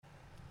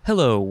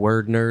Hello,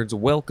 word nerds.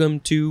 Welcome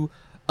to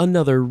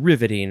another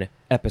riveting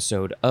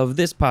episode of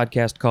this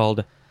podcast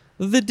called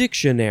The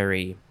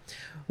Dictionary.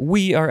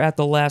 We are at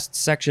the last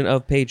section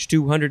of page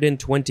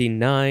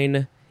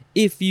 229.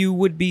 If you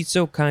would be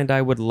so kind,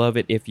 I would love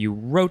it if you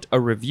wrote a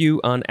review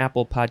on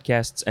Apple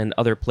Podcasts and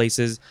other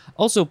places.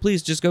 Also,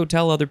 please just go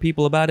tell other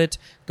people about it.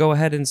 Go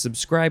ahead and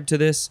subscribe to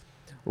this.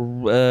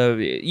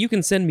 You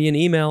can send me an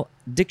email,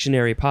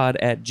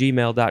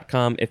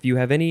 dictionarypod@gmail.com. If you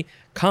have any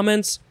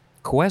comments,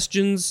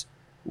 questions,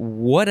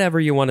 whatever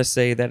you want to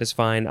say, that is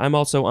fine. I'm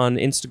also on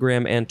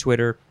Instagram and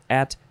Twitter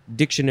at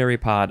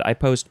dictionarypod. I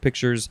post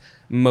pictures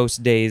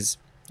most days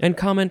and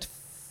comment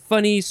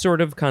funny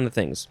kind of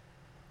things.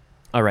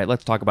 All right,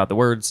 let's talk about the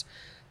words.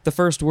 The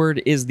first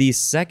word is the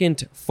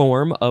second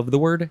form of the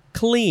word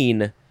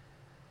clean.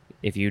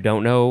 If you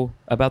don't know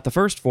about the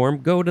first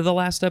form, go to the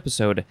last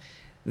episode.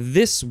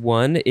 This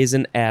one is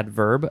an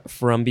adverb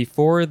from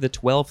before the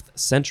 12th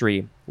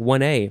century.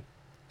 1a,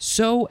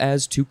 so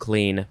as to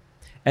clean,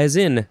 as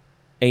in,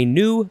 a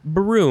new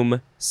broom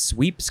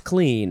sweeps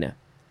clean.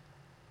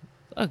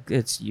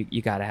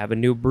 You gotta have a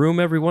new broom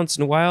every once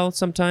in a while.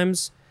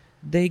 Sometimes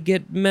they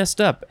get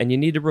messed up and you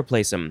need to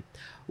replace them.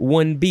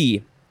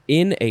 1b,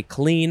 in a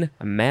clean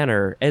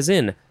manner, as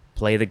in,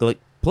 play the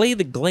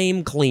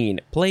game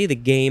clean.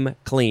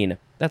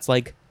 That's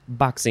like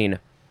boxing.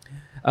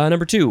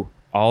 Number 2,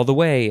 all the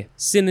way.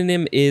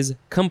 Synonym is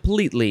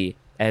completely,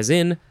 as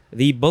in,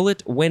 the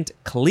bullet went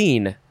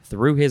clean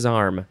through his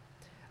arm.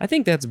 I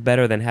think that's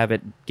better than have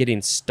it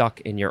getting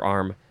stuck in your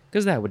arm,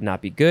 because that would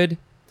not be good.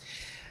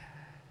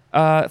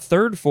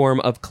 Third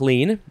form of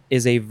clean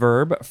is a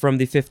verb from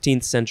the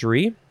 15th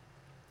century.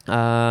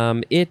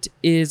 It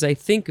is, I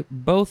think,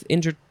 both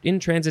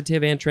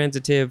intransitive and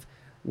transitive.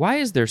 Why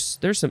is there's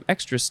some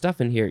extra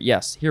stuff in here?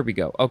 Yes, here we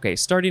go. Okay,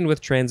 starting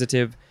with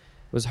transitive,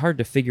 it was hard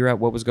to figure out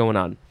what was going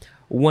on.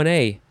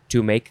 1a,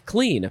 to make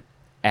clean,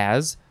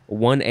 as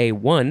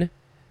 1a1,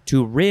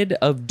 to rid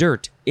of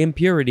dirt,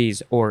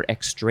 impurities, or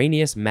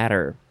extraneous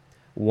matter.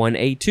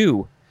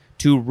 1a2,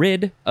 to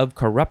rid of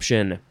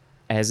corruption,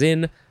 as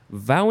in,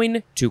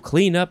 vowing to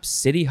clean up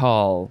City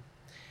Hall.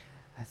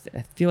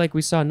 I feel like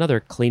we saw another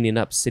cleaning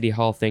up City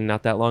Hall thing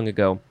not that long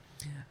ago.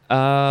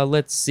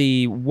 Let's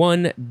see.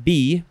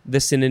 1b,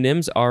 the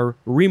synonyms are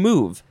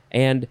remove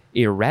and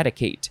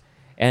eradicate.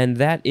 And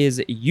that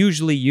is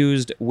usually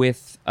used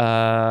with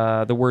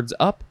the words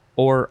up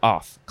or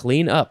off.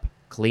 Clean up,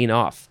 clean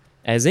off.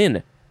 As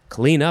in,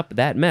 clean up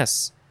that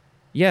mess.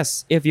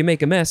 Yes, if you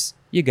make a mess,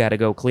 you gotta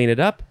go clean it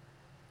up.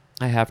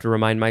 I have to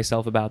remind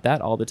myself about that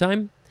all the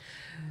time.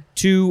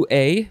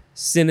 2a,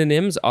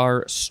 synonyms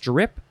are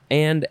strip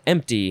and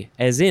empty,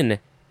 as in,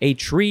 a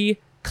tree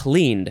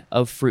cleaned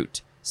of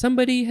fruit.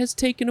 Somebody has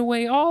taken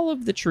away all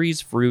of the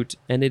tree's fruit,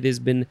 and it has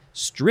been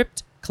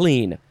stripped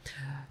clean.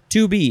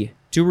 2b,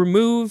 to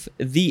remove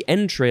the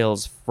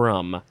entrails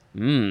from.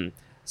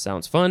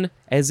 Sounds fun,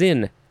 as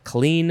in,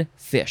 clean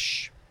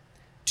fish.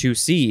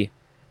 2c,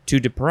 to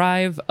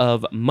deprive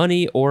of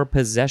money or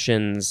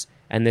possessions,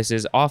 and this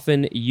is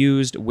often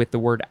used with the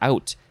word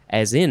out,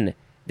 as in,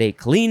 they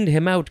cleaned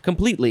him out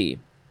completely.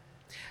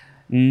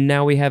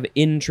 Now we have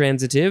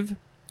intransitive,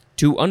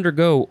 to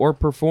undergo or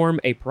perform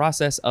a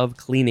process of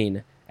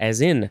cleaning,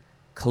 as in,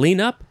 clean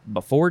up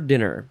before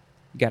dinner.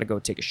 You gotta go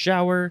take a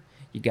shower,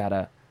 you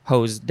gotta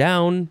hose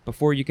down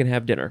before you can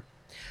have dinner.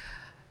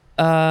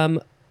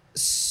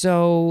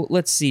 So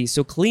let's see.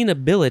 So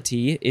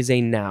cleanability is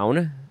a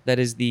noun. That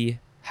is the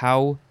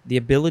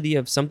ability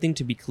of something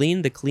to be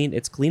clean.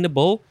 It's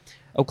cleanable.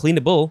 Oh,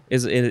 cleanable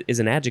is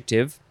an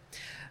adjective.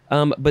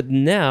 But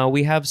now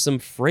we have some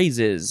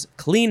phrases.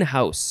 Clean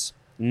house.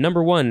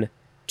 Number 1,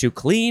 to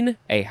clean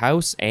a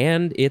house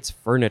and its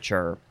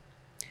furniture.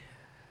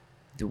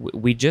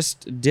 We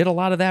just did a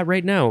lot of that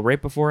right now, right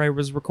before I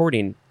was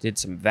recording. Did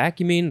some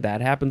vacuuming.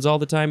 That happens all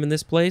the time in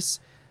this place.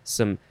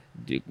 Some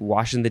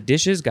washing the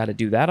dishes. Got to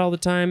do that all the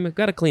time.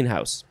 Got a clean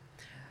house.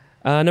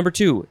 Number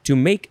 2, to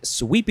make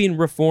sweeping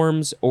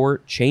reforms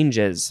or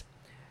changes.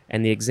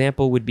 And the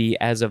example would be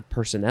as of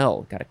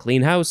personnel. Got a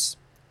clean house.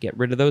 Get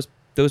rid of those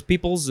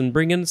peoples and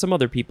bring in some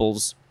other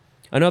peoples.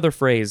 Another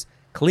phrase,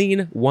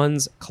 clean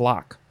one's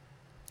clock.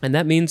 And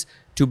that means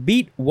to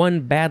beat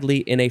one badly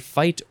in a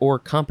fight or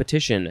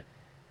competition.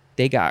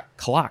 They got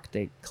clocked.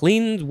 They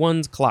cleaned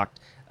one's clock.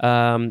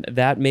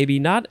 That maybe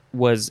not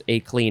was a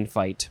clean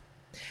fight.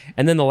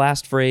 And then the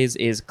last phrase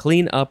is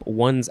clean up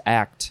one's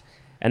act.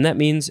 And that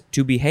means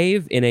to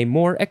behave in a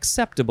more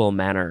acceptable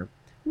manner.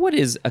 What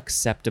is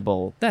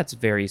acceptable? That's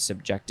very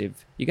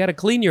subjective. You got to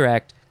clean your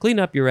act, clean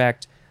up your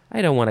act.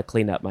 I don't want to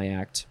clean up my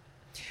act.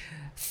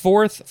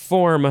 Fourth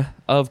form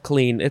of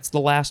clean. It's the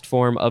last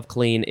form of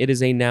clean. It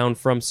is a noun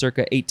from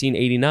circa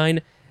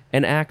 1889,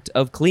 an act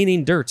of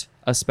cleaning dirt,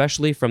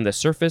 especially from the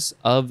surface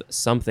of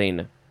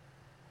something.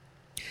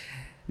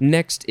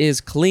 Next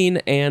is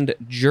clean and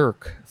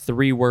jerk.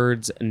 3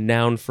 words,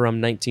 noun from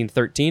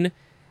 1913.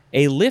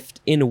 A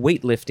lift in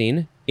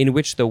weightlifting in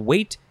which the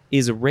weight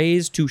is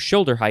raised to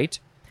shoulder height,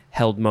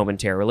 held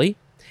momentarily,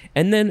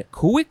 and then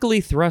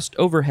quickly thrust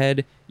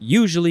overhead,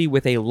 usually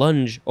with a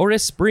lunge or a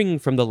spring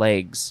from the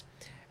legs.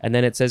 And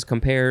then it says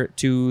compare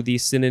to the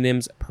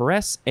synonyms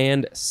press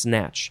and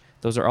snatch.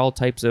 Those are all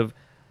types of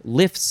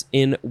lifts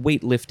in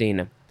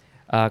weightlifting.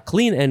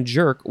 Clean and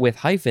jerk with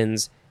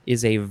hyphens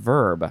is a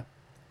verb.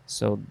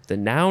 So the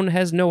noun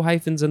has no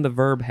hyphens and the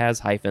verb has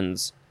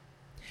hyphens.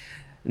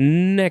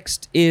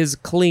 Next is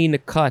clean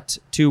cut,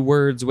 2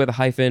 words with a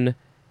hyphen,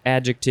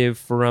 adjective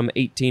from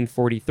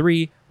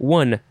 1843.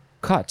 1.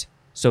 Cut,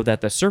 so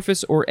that the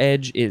surface or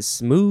edge is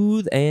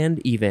smooth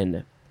and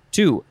even.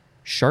 2.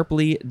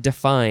 Sharply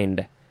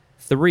defined.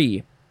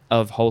 3.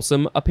 Of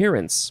wholesome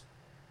appearance.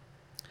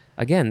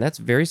 Again, that's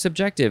very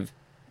subjective,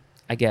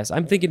 I guess.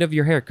 I'm thinking of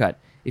your haircut.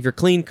 If you're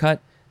clean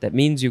cut, that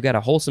means you've got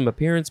a wholesome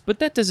appearance, but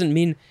that doesn't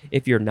mean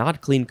if you're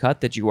not clean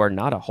cut that you are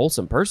not a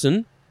wholesome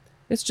person.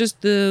 It's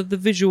just the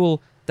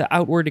visual, the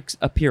outward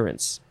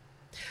appearance.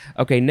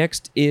 Okay,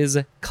 next is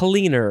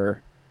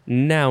cleaner.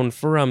 Noun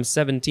from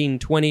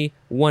 1720,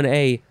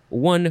 1A,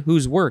 one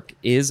whose work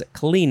is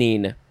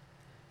cleaning.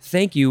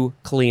 Thank you,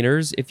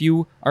 cleaners. If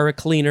you are a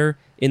cleaner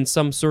in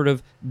some sort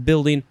of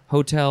building,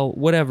 hotel,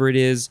 whatever it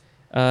is,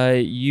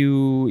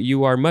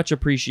 you are much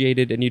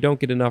appreciated and you don't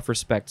get enough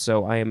respect.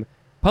 So I am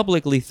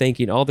publicly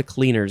thanking all the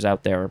cleaners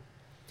out there.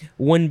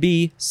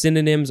 1B,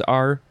 synonyms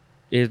are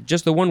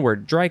just the one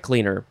word, dry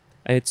cleaner.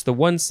 It's the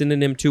one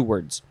synonym, 2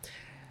 words.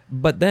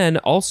 But then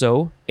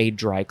also a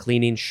dry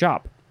cleaning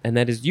shop, and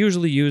that is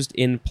usually used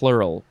in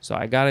plural. So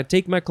I gotta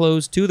take my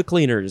clothes to the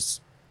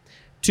cleaners.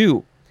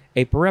 2,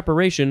 a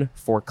preparation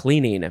for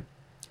cleaning.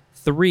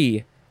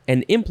 3,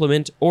 an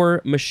implement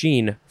or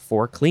machine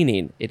for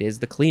cleaning. It is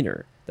the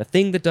cleaner. The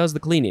thing that does the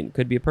cleaning.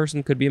 Could be a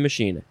person, could be a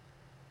machine.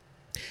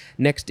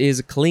 Next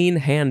is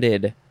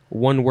clean-handed.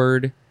 1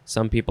 word.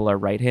 Some people are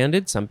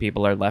right-handed, some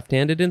people are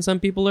left-handed, and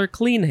some people are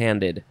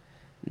clean-handed.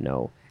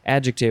 No.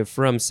 Adjective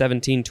from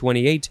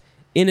 1728,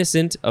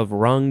 innocent of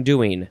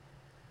wrongdoing.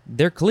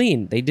 They're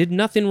clean. They did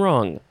nothing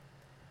wrong.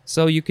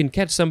 So you can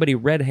catch somebody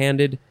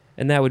red-handed,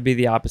 and that would be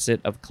the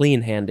opposite of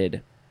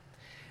clean-handed.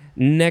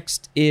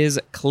 Next is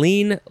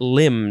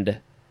clean-limbed.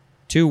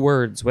 2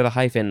 words with a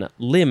hyphen.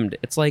 Limbed.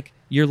 It's like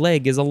your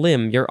leg is a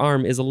limb, your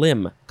arm is a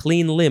limb.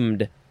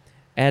 Clean-limbed.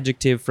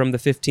 Adjective from the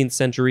 15th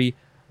century,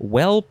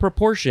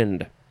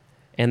 well-proportioned.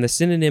 And the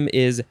synonym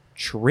is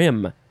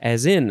trim,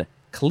 as in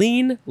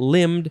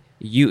clean-limbed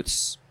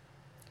youths.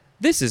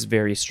 This is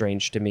very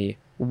strange to me.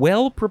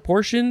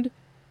 Well-proportioned?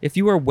 If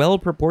you are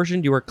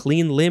well-proportioned, you are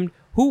clean-limbed.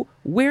 Who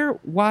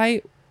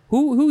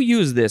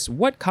used this?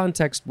 What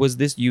context was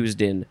this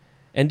used in?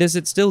 And does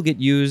it still get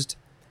used?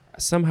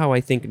 Somehow I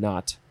think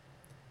not.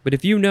 But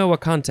if you know a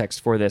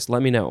context for this,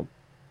 let me know.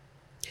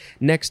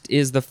 Next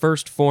is the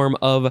first form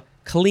of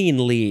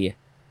cleanly.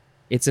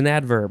 It's an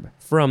adverb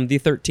from the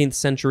 13th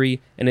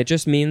century, and it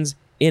just means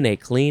in a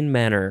clean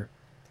manner.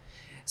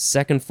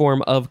 Second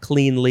form of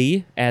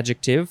cleanly,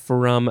 adjective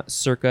from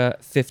circa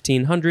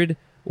 1500.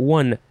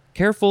 1.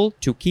 Careful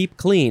to keep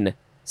clean.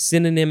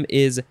 Synonym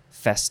is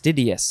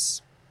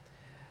fastidious.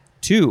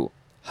 2.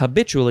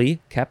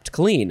 Habitually kept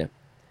clean.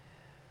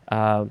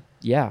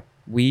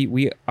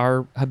 We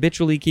are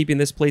habitually keeping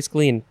this place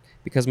clean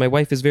because my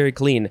wife is very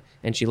clean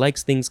and she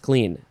likes things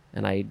clean,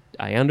 and I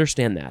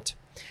understand that.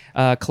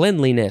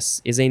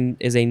 Cleanliness is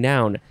a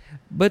noun,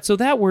 but so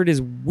that word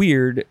is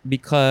weird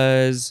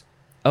because,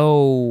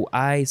 oh,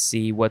 I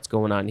see what's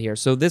going on here.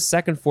 So this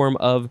second form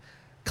of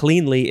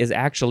cleanly is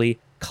actually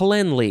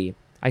cleanly.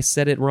 I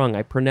said it wrong.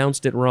 I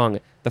pronounced it wrong.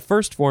 The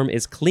first form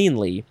is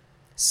cleanly.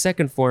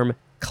 Second form,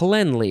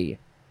 cleanly.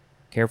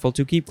 Careful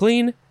to keep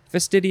clean,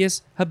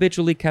 fastidious,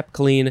 habitually kept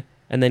clean,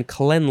 and then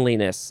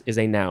cleanliness is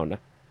a noun.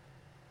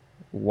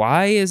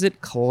 Why is it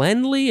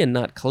cleanly and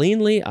not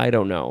cleanly? I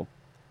don't know.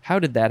 How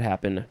did that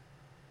happen?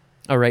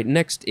 All right,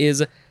 next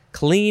is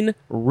clean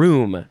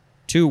room.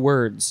 2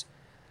 words.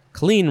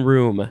 Clean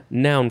room,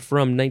 noun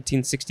from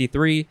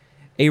 1963.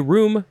 A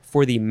room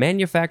for the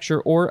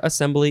manufacture or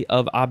assembly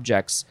of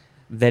objects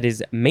that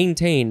is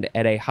maintained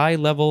at a high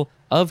level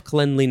of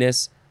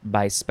cleanliness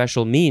by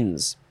special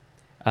means.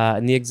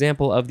 And the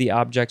example of the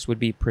objects would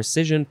be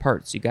precision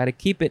parts. You got to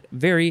keep it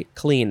very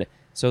clean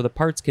so the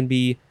parts can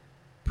be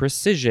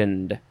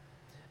precisioned.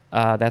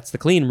 That's the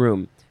clean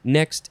room.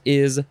 Next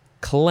is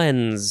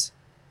cleanse.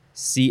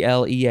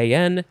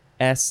 Cleanse.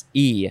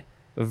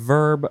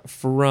 Verb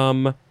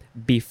from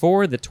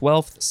before the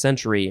 12th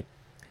century.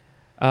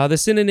 The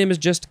synonym is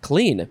just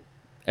clean,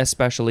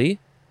 especially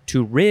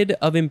to rid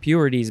of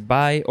impurities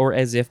by or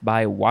as if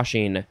by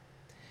washing.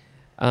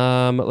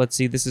 Let's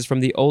see, this is from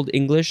the Old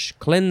English,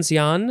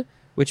 cleansian,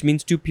 which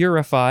means to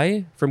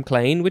purify, from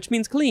klein, which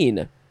means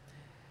clean.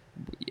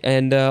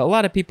 And a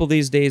lot of people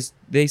these days,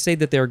 they say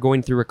that they're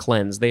going through a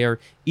cleanse. They are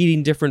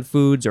eating different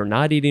foods or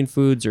not eating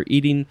foods or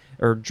eating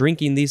or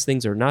drinking these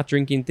things or not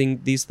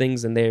drinking these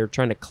things, and they're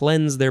trying to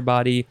cleanse their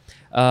body.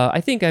 I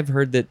think I've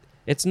heard that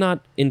it's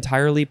not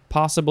entirely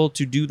possible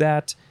to do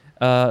that,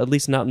 at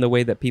least not in the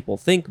way that people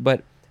think.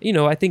 But, you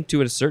know, I think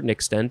to a certain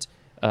extent,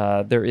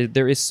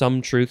 there is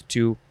some truth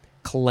to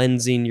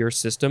cleansing your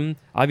system.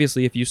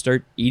 Obviously, if you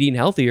start eating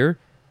healthier,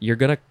 you're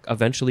going to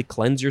eventually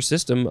cleanse your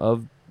system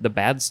of the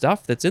bad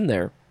stuff that's in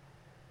there.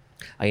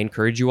 I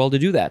encourage you all to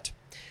do that.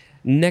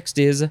 Next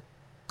is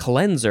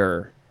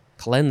cleanser.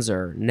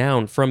 Cleanser,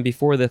 noun from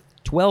before the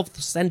 12th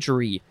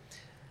century.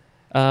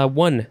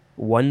 1,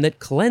 one that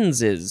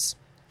cleanses.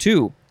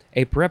 2,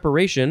 a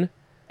preparation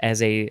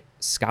as a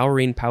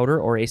scouring powder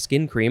or a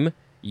skin cream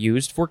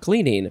used for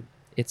cleaning.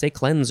 It's a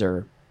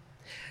cleanser.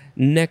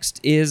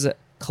 Next is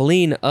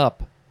clean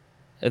up.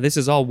 This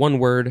is all one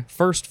word,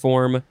 first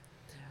form.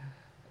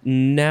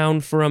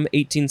 Noun from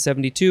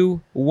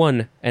 1872.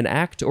 1, an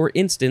act or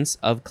instance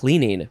of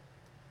cleaning.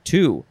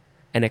 2,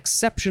 an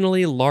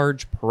exceptionally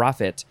large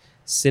profit.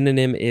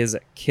 Synonym is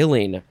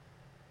killing.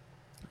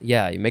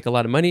 Yeah, you make a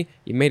lot of money,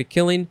 you made a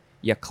killing,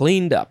 you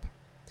cleaned up.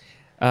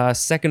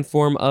 Second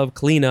form of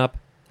clean up,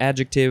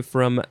 adjective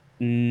from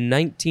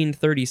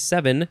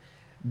 1937,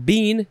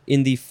 being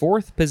in the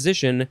 4th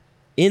position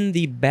in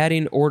the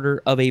batting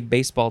order of a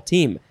baseball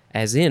team,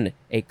 as in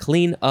a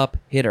clean up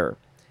hitter.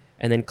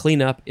 And then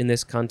clean up in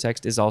this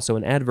context is also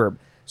an adverb.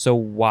 So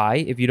why,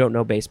 if you don't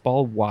know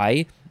baseball,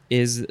 why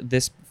is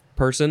this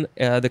person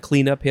the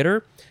cleanup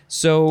hitter?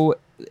 So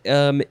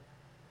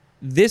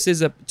this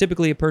is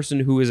typically a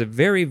person who is a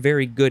very,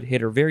 very good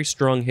hitter, very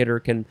strong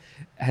hitter,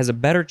 has a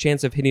better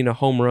chance of hitting a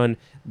home run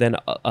than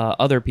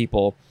other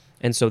people.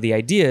 And so the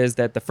idea is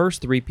that the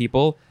first 3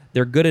 people,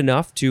 they're good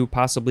enough to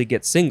possibly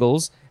get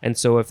singles. And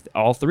so if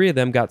all 3 of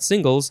them got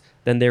singles,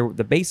 then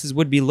the bases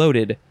would be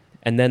loaded.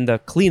 And then the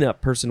cleanup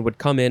person would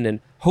come in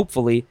and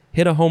hopefully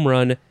hit a home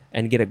run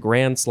and get a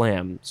grand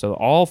slam. So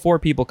all 4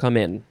 people come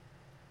in.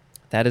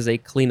 That is a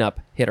cleanup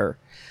hitter.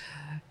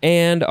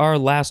 And our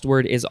last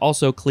word is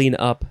also clean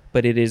up,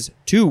 but it is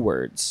 2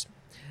 words.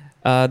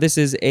 This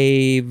is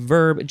a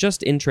verb,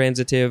 just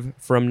intransitive,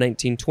 from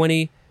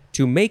 1920,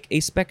 to make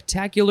a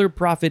spectacular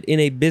profit in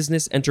a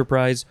business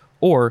enterprise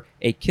or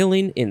a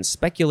killing in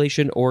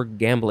speculation or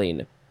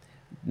gambling.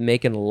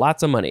 Making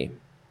lots of money.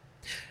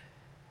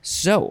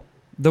 So,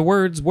 the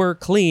words were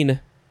clean,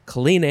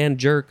 clean and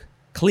jerk,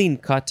 clean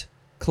cut,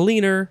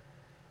 cleaner,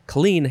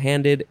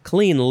 clean-handed,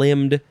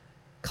 clean-limbed,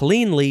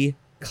 cleanly,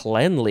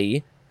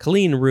 cleanly,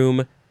 clean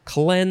room,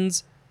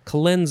 cleanse,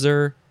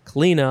 cleanser,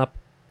 clean up,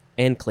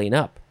 and clean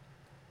up.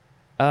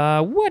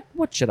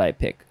 What should I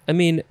pick? I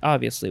mean,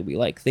 obviously we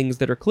like things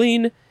that are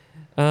clean.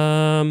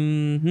 I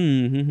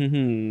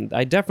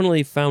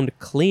definitely found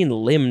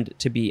clean-limbed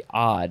to be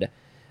odd.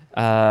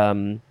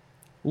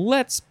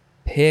 Let's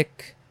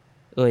pick...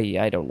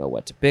 I don't know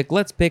what to pick.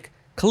 Let's pick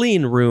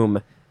clean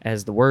room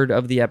as the word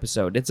of the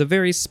episode. It's a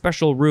very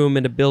special room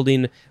in a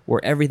building where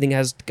everything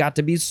has got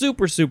to be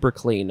super, super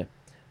clean.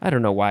 I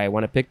don't know why I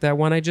want to pick that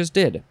one. I just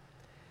did.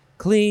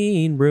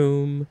 Clean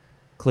room,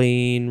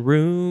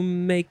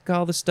 make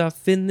all the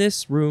stuff in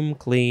this room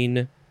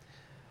clean.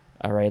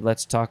 All right,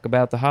 let's talk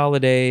about the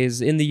holidays.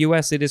 In the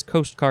U.S., it is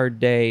Coast Guard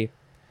Day.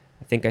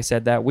 I think I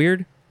said that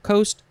weird.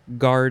 Coast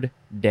Guard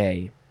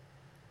Day.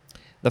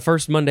 The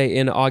first Monday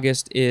in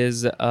August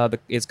is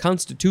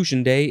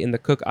Constitution Day in the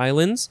Cook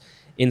Islands.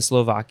 In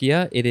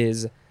Slovakia, it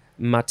is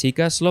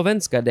Matica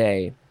Slovenska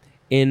Day.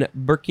 In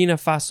Burkina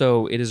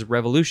Faso, it is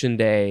Revolution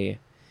Day.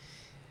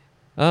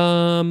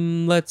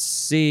 Let's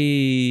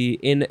see.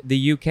 In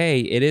the UK,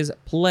 it is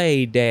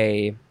Play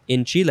Day.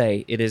 In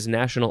Chile, it is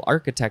National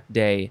Architect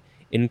Day.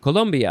 In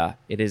Colombia,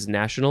 it is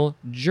National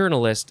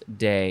Journalist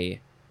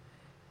Day.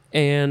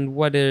 And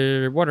what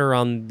are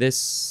on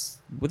this?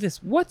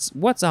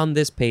 What's on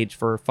this page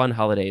for fun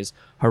holidays?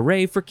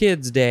 Hooray for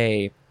Kids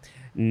Day.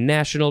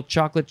 National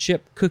Chocolate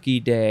Chip Cookie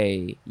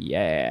Day.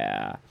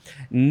 Yeah.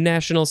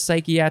 National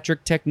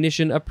Psychiatric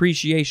Technician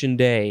Appreciation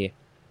Day.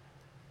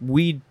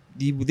 We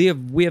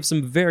have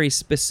some very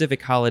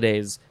specific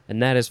holidays,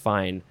 and that is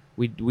fine.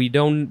 We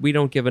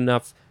don't give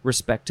enough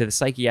respect to the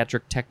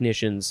psychiatric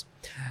technicians.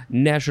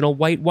 National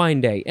White Wine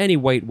Day. Any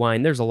white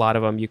wine, there's a lot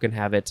of them. You can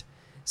have it.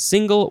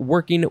 Single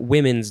Working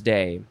Women's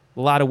Day.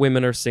 A lot of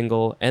women are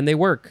single, and they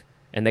work,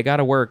 and they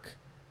gotta work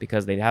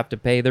because they have to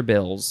pay their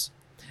bills.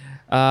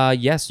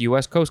 Yes,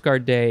 U.S. Coast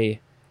Guard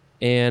Day,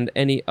 and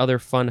any other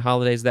fun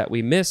holidays that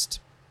we missed.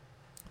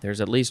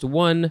 There's at least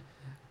one.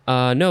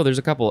 No, there's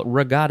a couple.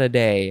 Regatta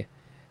Day,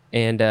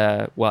 and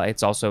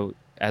it's also,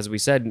 as we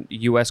said,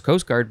 U.S.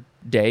 Coast Guard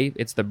Day.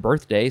 It's the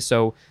birthday,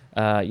 so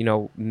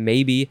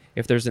maybe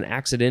if there's an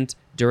accident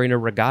during a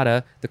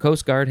regatta, the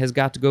Coast Guard has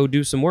got to go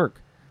do some work.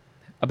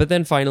 But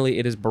then finally,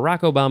 it is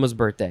Barack Obama's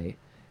birthday.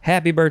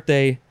 Happy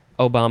birthday,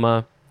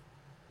 Obama.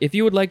 If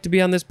you would like to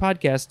be on this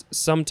podcast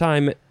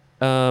sometime, in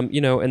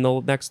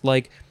the next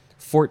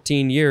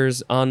 14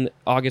 years on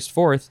August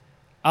 4th,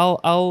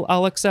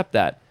 I'll accept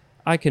that.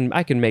 I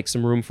can make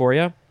some room for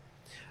you.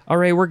 All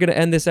right, we're going to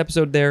end this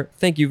episode there.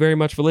 Thank you very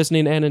much for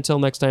listening, and until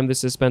next time,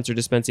 this is Spencer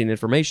dispensing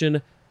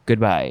information.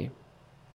 Goodbye.